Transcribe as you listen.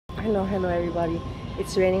Hello everybody.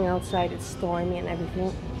 It's raining outside, it's stormy and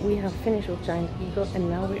everything. We have finished with Giant Eagle and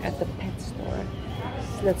now we're at the pet store.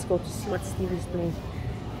 So let's go to see what Steve is doing.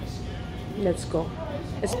 Let's go.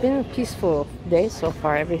 It's been a peaceful day so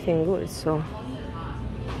far, everything good, so.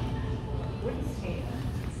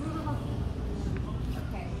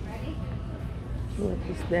 Look,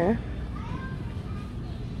 he's there.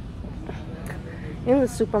 In the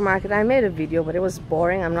supermarket, I made a video, but it was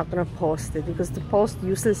boring. I'm not gonna post it because to post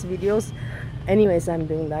useless videos, anyways, I'm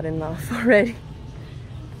doing that enough already.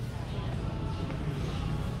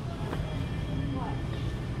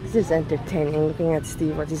 This is entertaining, looking at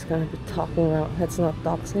Steve, what he's gonna be talking about. Let's not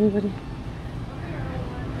dox anybody.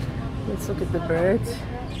 Let's look at the birds.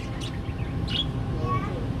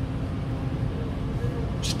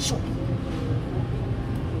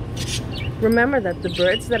 Remember that the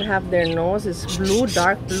birds that have their nose is blue,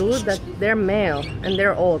 dark blue, that they're male and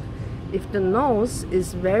they're old. If the nose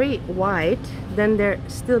is very white, then they're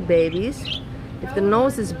still babies. If the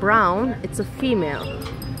nose is brown, it's a female.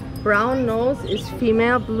 Brown nose is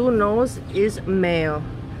female, blue nose is male.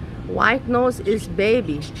 White nose is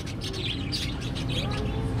baby.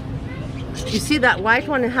 You see that white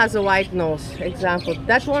one, it has a white nose, example.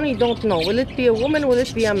 That one you don't know. Will it be a woman, will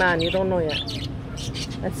it be a man? You don't know yet.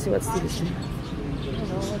 Let's see what Steve is doing.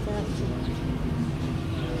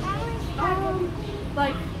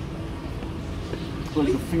 Like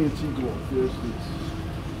a fancy goldfish.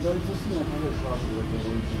 No, it's just not really properly like a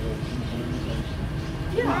kingfish.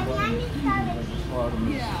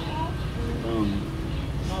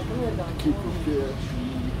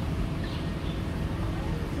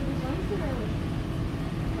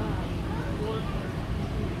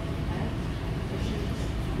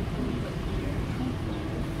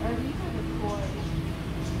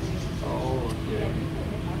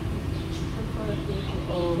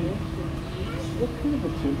 What kind of a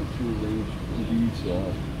temperature range do these,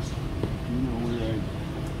 you know, where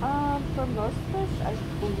for most fish, I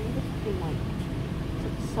believe it's between like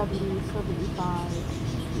 70,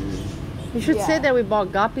 75. You should say that we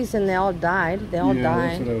bought guppies and they all died. They all died.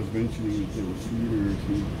 That's what I was mentioning, that they were feeders.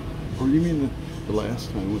 Or you mean the last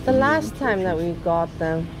time? The last time that we got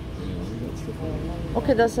them.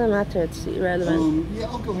 Okay, doesn't matter, it's irrelevant. Yeah,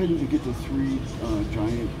 I'll go ahead and get the three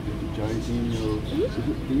giant Daniel. Is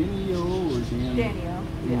it Daniel or Dan? Daniel.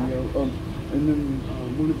 Daniel. And then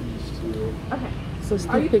one of these two. Okay. So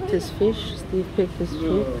Steve picked his fish. Steve picked his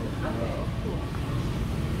food.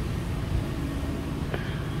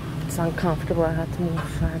 It's uncomfortable. I had to move.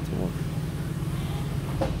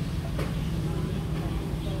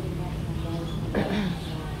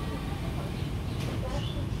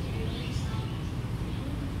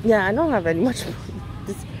 Yeah, I don't have any much.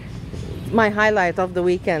 This is my highlight of the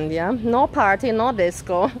weekend. Yeah, no party, no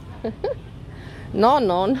disco. no,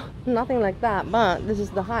 nothing like that. But this is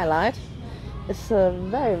the highlight. It's a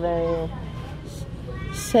very, very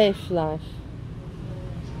safe life.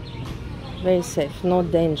 Very safe. No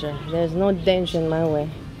danger. There's no danger in my way.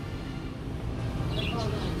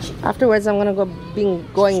 Afterwards, I'm gonna be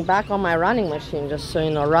going back on my running machine. Just so you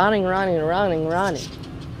know, running.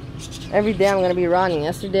 Every day I'm going to be running.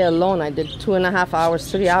 Yesterday alone I did 2.5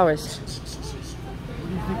 hours, 3 hours.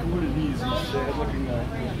 What do you think of one of these? Sad looking guy.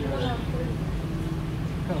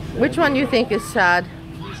 Which one do you think is sad?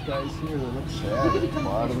 These guys here, they look sad at the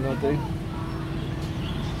bottom, don't they?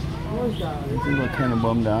 They look kind of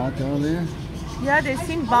bummed out down there. Yeah, they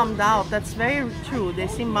seem bummed out. That's very true. They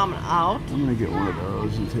seem bummed out. I'm going to get one of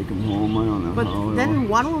those and take them home. I don't know but how. Then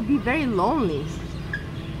one will be very lonely.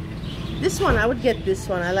 This one, I would get this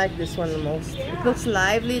one. I like this one the most. It looks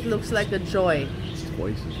lively. It looks like a joy. It's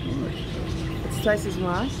twice as much. It's twice as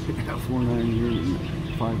much? Yeah, $4.99,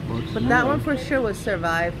 $5. But that one for sure will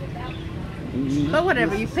survive. But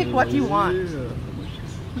whatever, you pick what you want. Yeah.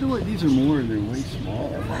 These are more, they're way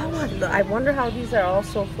smaller. I wonder how these are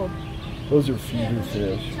also for... Those are feeder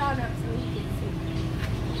fish.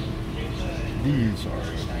 These are...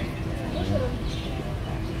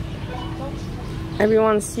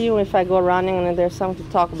 Everyone, see you if I go running and there's something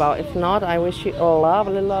to talk about. If not, I wish you a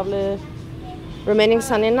lovely remaining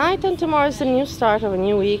Sunday night, and tomorrow is the new start of a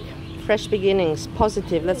new week. Fresh beginnings,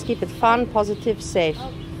 positive. Let's keep it fun, positive, safe.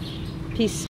 Peace.